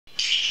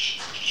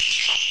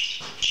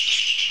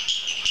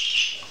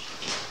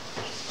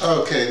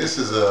Okay, this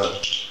is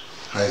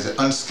an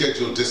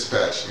unscheduled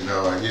dispatch. You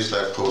know, usually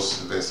I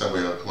post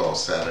somewhere, well,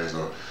 Saturdays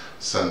or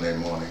Sunday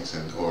mornings,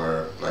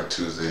 or like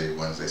Tuesday,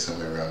 Wednesday,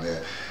 somewhere around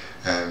there.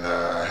 And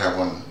I have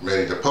one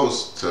ready to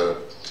post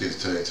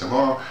today,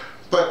 tomorrow.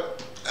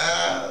 But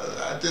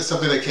there's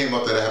something that came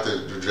up that I have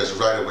to address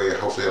right away.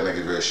 Hopefully I'll make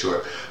it very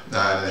short.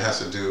 And it has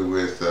to do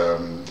with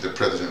the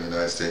President of the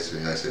United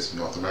States of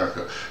North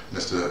America,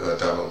 Mr.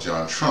 Donald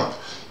John Trump.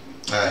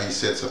 He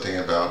said something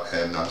about,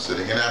 and I'm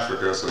sitting in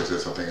Africa, so he said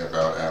something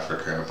about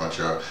Africa and a bunch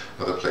of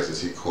other places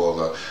he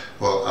called,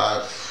 well,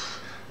 I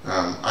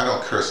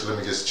don't curse, so let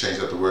me just change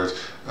up the words,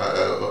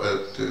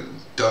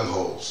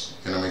 Dungholes.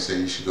 You know what I mean? So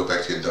you should go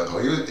back to your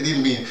dunghole. It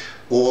didn't mean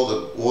all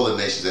the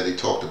nations that he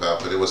talked about,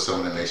 but it was some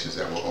of the nations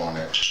that were on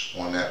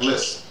that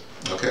list.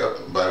 Okay,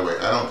 by the way,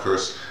 I don't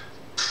curse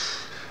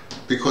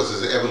because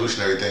it's an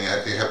evolutionary thing.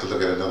 You have to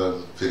look at another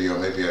video.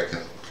 Maybe I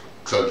can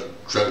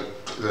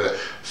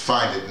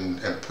find it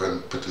and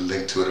put the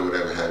link to it or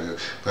whatever have you.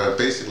 But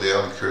basically I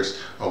only curse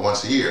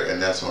once a year,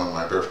 and that's on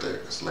my birthday.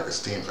 It's like a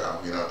steam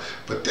valve, you know.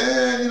 But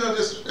then, you know,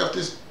 just after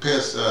this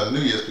past New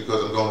Year's,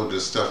 because I'm going to do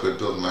this stuff with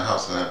building my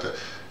house and I have to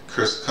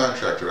curse the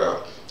contractor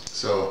out,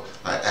 so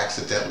I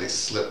accidentally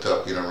slipped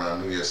up, you know,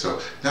 around New Year's. So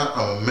now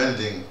I'm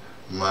amending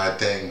my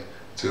thing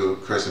to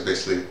cursing.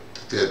 Basically,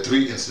 there are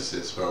 3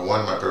 instances.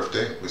 One, my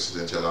birthday, which is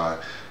in July,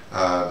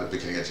 the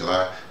beginning of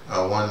July.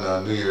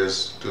 One, New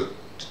Year's.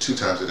 2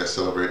 times that I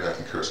celebrate, I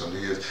can curse on New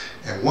Year's.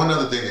 And one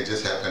other thing that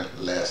just happened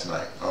last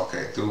night.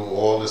 Okay, through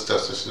all this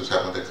stuff that just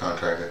happened with the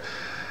contractor.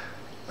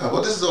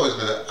 Well, this has always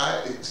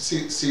been,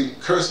 see,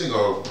 cursing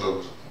or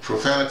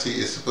profanity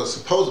is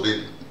supposed to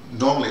be,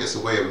 normally it's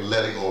a way of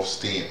letting off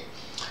steam.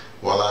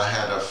 Well, I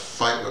had a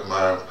fight with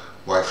my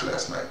wife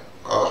last night.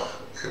 Oh,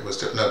 it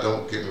was just, no,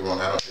 don't get me wrong,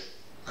 I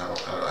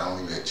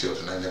don't even hit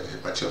children. I never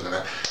hit my children.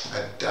 I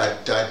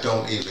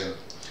don't even,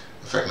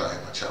 in fact, no, I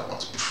hit my child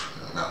once.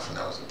 Mouth, and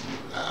that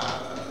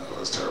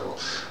was terrible.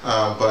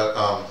 But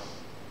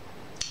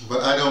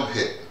I don't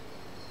hit.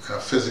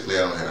 Physically, I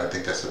don't hit. I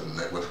think that's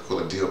what we call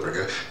a deal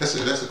breaker. That's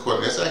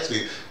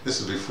actually, this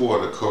is before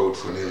the code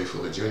for Neely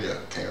Fuller Jr.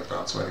 came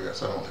about. So anyway,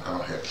 so I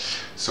don't hit.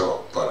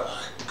 So, but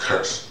I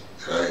curse,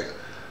 right?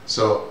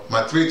 So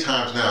my 3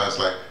 times now is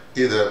like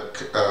either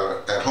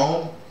at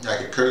home I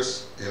could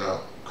curse, you know,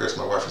 curse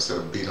my wife instead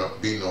of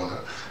beating on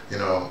her, you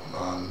know,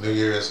 on New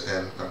Year's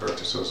and my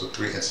birthday. So those are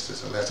 3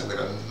 instances. And last time we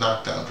had a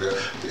knockdown drill.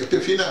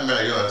 If you're not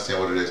married, you don't understand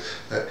what it is.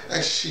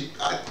 Actually,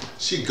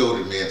 she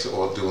goaded me into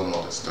doing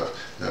all this stuff,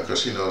 you know,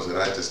 because she knows that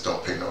I just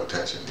don't pay no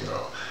attention, you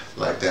know,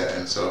 like that.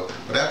 And so,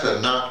 but after a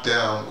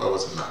knockdown, well, it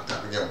was a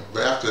knockdown again,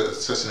 but after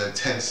such an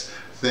intense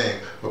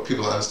thing where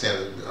people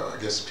understand, I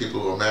guess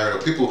people who are married or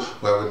people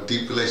who have a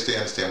deep relationship, they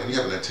understand when you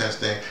have an intense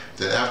thing,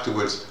 then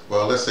afterwards,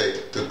 well, let's say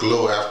the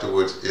glow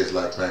afterwards is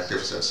like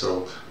magnificent.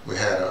 So we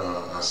had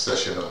a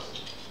session of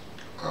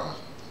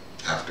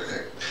after.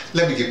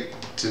 Let me get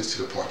to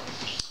the point.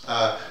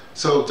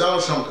 So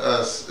Donald Trump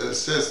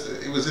says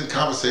he was in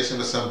conversation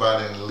with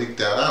somebody and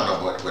leaked out. I don't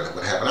know what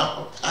happened.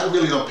 I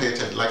really don't pay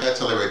attention. Like I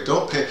tell everybody,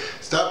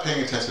 stop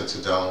paying attention to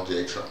Donald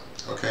J. Trump.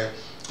 Okay.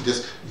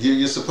 Just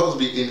you're supposed to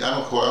be in. I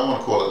don't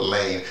want to call it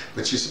lane,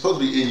 but you're supposed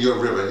to be in your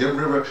river. Your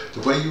river, the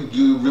way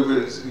you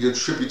river, your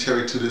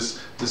tributary to this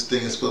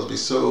thing is supposed to be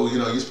so. You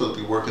know, you're supposed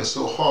to be working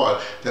so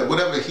hard that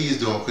whatever he's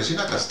doing, because you're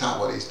not going to stop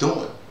what he's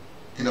doing.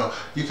 You know,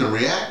 you can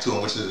react to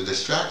him, which is a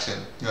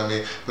distraction. You know what I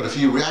mean? But if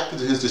you react to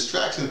his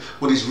distraction,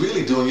 what he's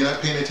really doing, you're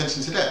not paying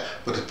attention to that.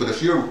 But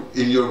if you're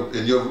in your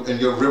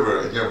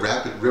river, in your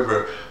rapid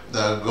river,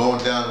 going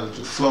down,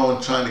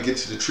 flowing, trying to get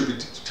your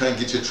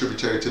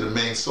tributary to the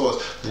main source,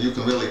 then you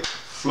can really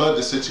flood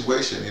the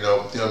situation. You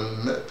know,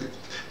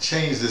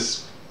 change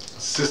this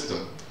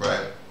system,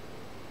 right?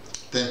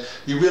 Then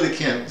you really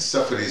can't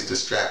suffer these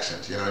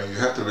distractions. You know, you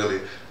have to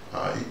really,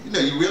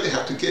 you really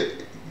have to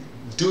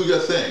do your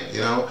thing,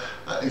 you know.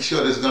 I'm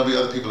sure there's going to be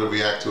other people that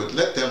react to it.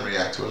 Let them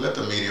react to it. Let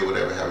the media,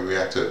 whatever, have you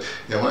react to it.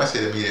 You know, when I say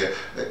the media,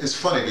 it's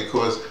funny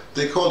because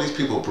they call these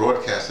people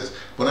broadcasters.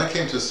 When I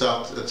came to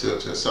South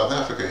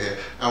Africa here,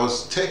 I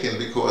was taken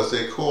because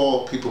they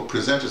call people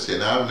presenters here.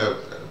 Now,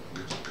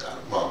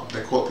 well,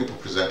 they call people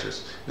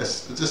presenters.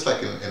 It's just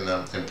like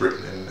in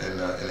Britain,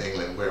 in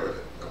England, wherever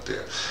up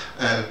there.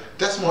 And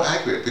that's more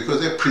accurate because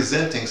they're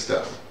presenting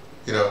stuff,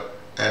 you know.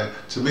 And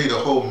to me, the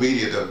whole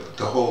media,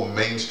 the whole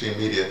mainstream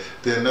media,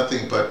 they're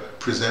nothing but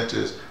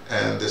presenters,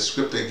 and the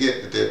script they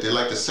get, they're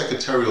like the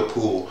secretarial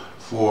pool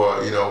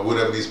for, you know,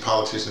 whatever these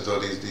politicians or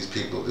these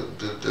people,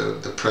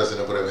 the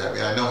president, whatever have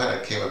you. I know how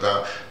that came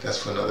about. That's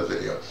for another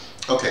video.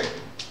 Okay.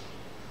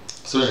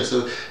 So anyway,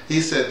 so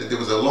he said that there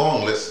was a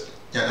long list,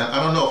 and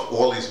I don't know if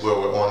all these were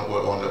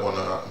on the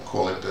I'm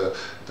calling it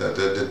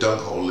the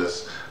dunghole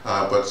list,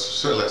 but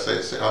certainly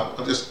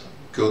I'll just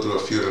go through a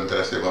few of them that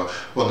I say, well,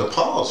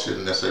 Nepal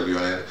shouldn't necessarily be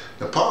on it.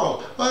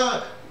 Nepal,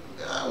 well,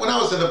 when I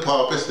was in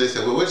Nepal, they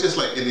said, well, we're just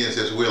like Indians,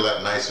 we're a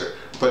lot nicer.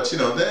 But, you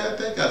know,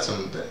 they got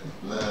some,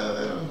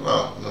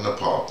 well,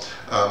 Nepal.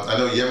 I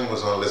know Yemen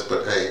was on the list,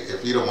 but hey,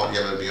 if you don't want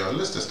Yemen to be on the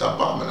list, then stop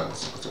bombing them.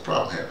 What's the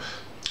problem here?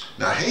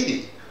 Now,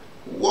 Haiti,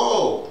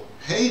 whoa,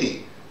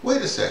 Haiti.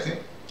 wait a second,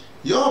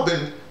 y'all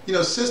been, you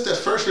know, since that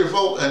first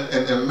revolt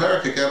and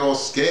America got all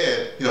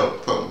scared, you know,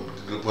 from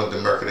the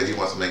America that he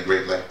wants to make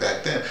great like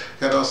back then,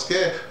 got all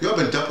scared, y'all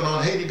been dumping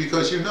on Haiti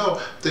because, you know,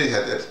 they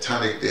had, at the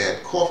time they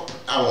had cough.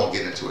 I won't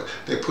get into it.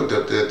 They put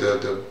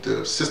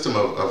the system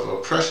of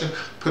oppression,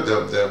 put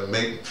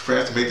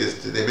France made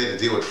this, they made a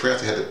deal with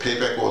France, they had to pay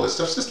back all this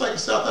stuff, just like in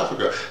South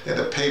Africa. They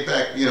had to pay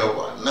back, you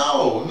know,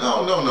 no.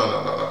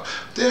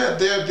 They're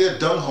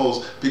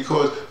dungholes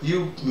because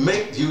you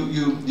make,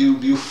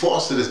 you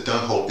foster this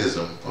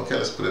dungholeism. Okay,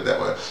 let's put it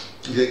that way.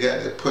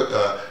 They put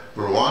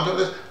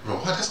Rwanda,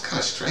 that's kind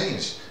of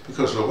strange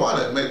because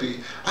Rwanda maybe,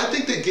 I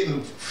think they're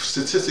getting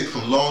statistics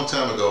from a long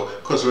time ago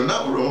because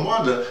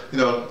Rwanda, you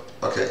know,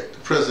 okay, the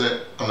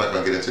president, I'm not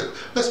going to get into it.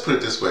 Let's put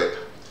it this way.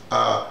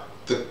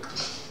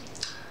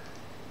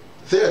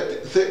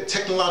 They're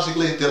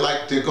technologically,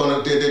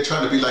 they're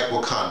trying to be like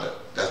Wakanda.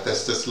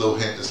 That's just a little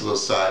hint, this little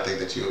side thing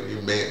that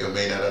you may or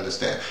may not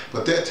understand.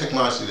 But their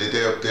technology,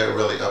 they're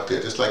really up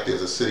there. Just like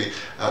there's a city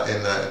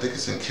in I think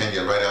it's in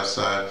Kenya, right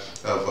outside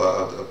of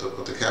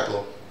the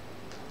capital.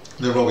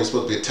 They're always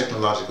supposed to be a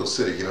technological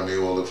city, you know,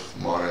 all the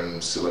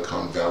modern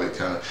Silicon Valley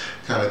kind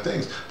of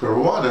things. But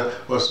Rwanda,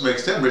 what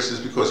makes them rich is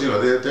because, you know,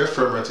 they're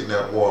fermenting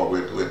that war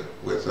with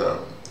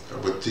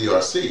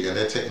DRC, and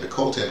they're taking the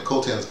coltan.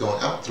 Coltan's going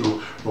out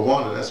through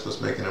Rwanda. That's what's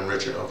making them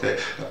richer. Okay.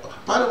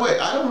 By the way,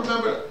 I don't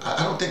remember.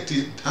 I don't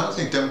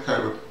think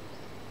Democratic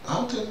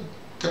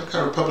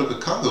Republic of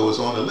Congo was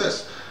on the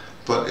list.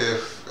 But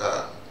if,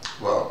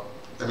 well,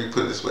 let me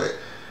put it this way.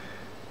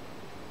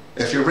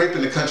 If you're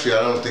raping the country,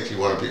 I don't think you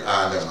want to be.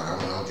 Never mind.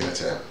 I won't get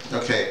into that.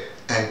 Okay.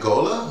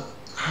 Angola.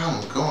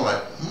 I'm going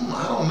like,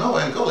 I don't know.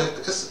 Angola.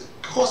 The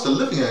cost of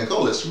living in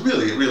Angola is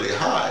really, really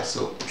high.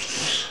 So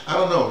I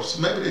don't know. So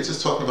maybe they're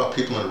just talking about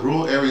people in the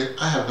rural area.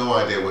 I have no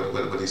idea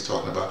what he's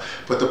talking about.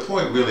 But the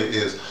point really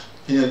is,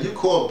 you know, you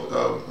call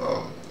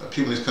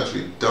people in this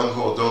country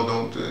dunghole,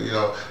 don't, you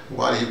know,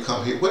 why do you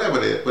come here? Whatever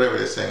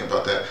they're saying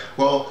about that.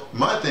 Well,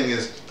 my thing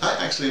is, I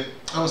have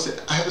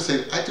to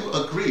say, I do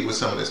agree with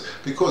some of this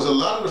because a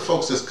lot of the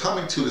folks that's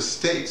coming to the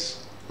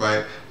States,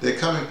 right? They're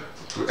coming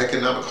through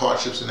economic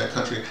hardships in their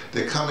country.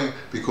 They're coming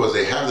because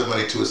they have the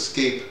money to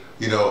escape,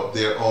 you know,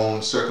 their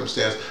own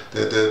circumstance,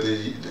 and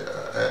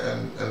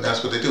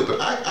that's what they do. But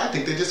I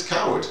think they're just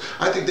cowards.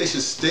 I think they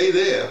should stay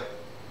there,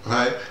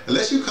 right?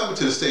 Unless you come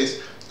to the States,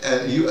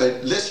 and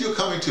unless you're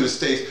coming to the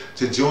States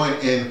to join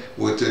in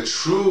with the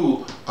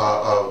true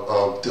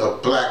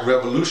black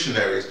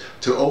revolutionaries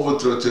to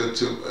overthrow,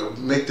 to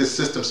make this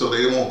system so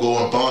they won't go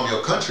and bomb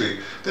your country,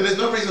 then there's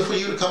no reason for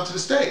you to come to the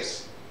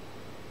States.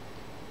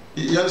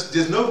 You understand?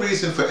 There's no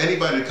reason for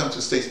anybody to come to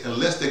the States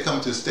unless they come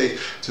to the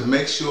States to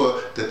make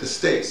sure that the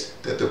States,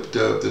 that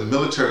the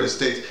military of the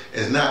States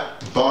is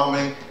not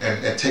bombing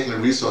and taking the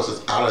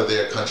resources out of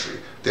their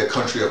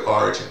country of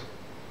origin.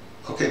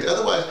 Okay,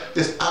 otherwise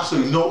there's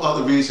absolutely no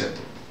other reason.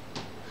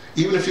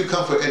 Even if you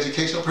come for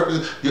educational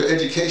purposes, your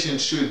education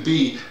should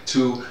be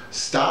to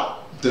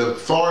stop the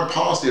foreign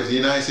policy of the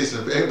United States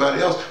and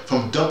everybody else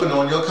from dumping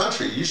on your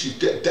country. You should.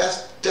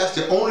 That's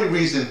the only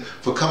reason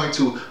for coming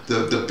to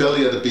the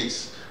belly of the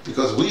beast.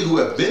 Because we who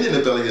have been in the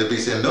belly of the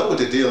beast and know what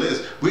the deal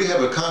is, we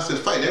have a constant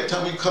fight. And every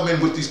time we come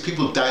in with these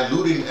people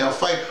diluting our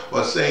fight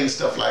or saying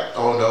stuff like,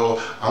 oh no,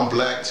 I'm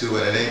black too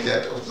and it ain't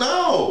that.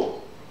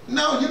 No,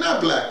 you're not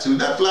black too,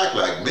 not black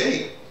like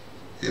me,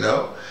 you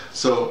know?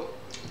 So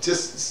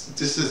this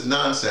is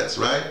nonsense,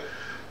 right?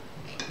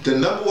 The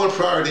 #1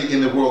 priority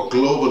in the world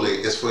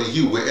globally is for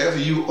you, wherever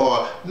you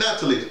are, not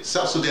to leave.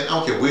 South Sudan, I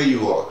don't care where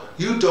you are.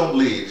 You don't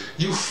leave.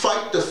 You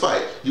fight the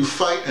fight. You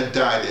fight and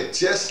die there.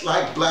 Just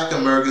like black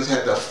Americans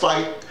had to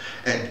fight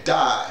and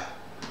die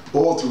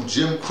all through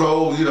Jim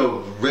Crow, you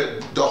know,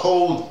 the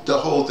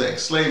whole thing,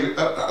 slavery.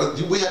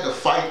 We had to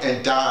fight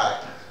and die.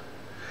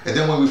 And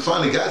then when we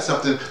finally got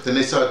something, then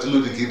they started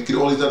diluting, get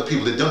all these other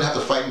people that don't have to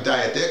fight and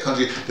die at their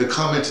country to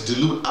come in to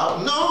dilute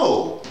out.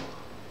 No!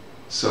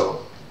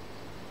 So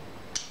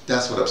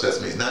that's what upsets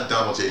me. It's not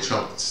Donald J.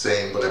 Trump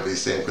saying whatever he's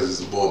saying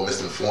because it's more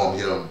misinformed,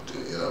 you know,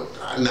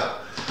 no.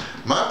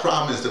 My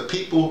problem is the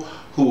people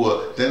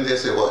who then they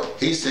say, well,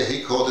 he said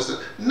he called this.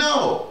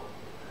 No.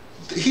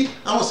 I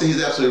won't say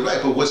he's absolutely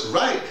right, but what's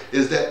right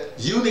is that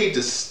you need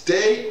to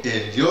stay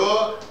in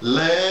your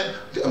land.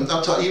 I'm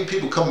talking even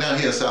people come down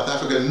here in South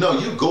Africa. No,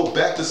 you go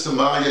back to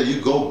Somalia,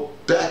 you go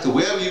back to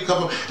wherever you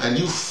come from, and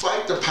you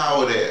fight the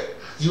power there.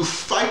 You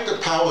fight the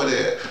power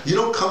there. You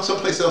don't come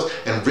someplace else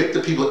and rape the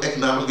people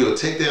economically or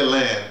take their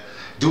land,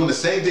 doing the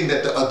same thing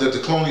that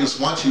the colonials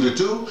want you to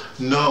do.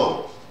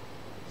 No.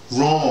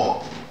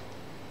 Wrong.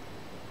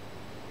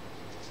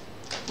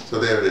 So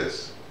there it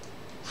is.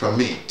 From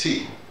me,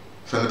 T,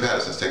 from the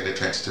Pattersons, taking the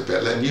trenches to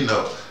bed, letting you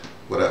know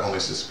what I only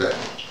suspect.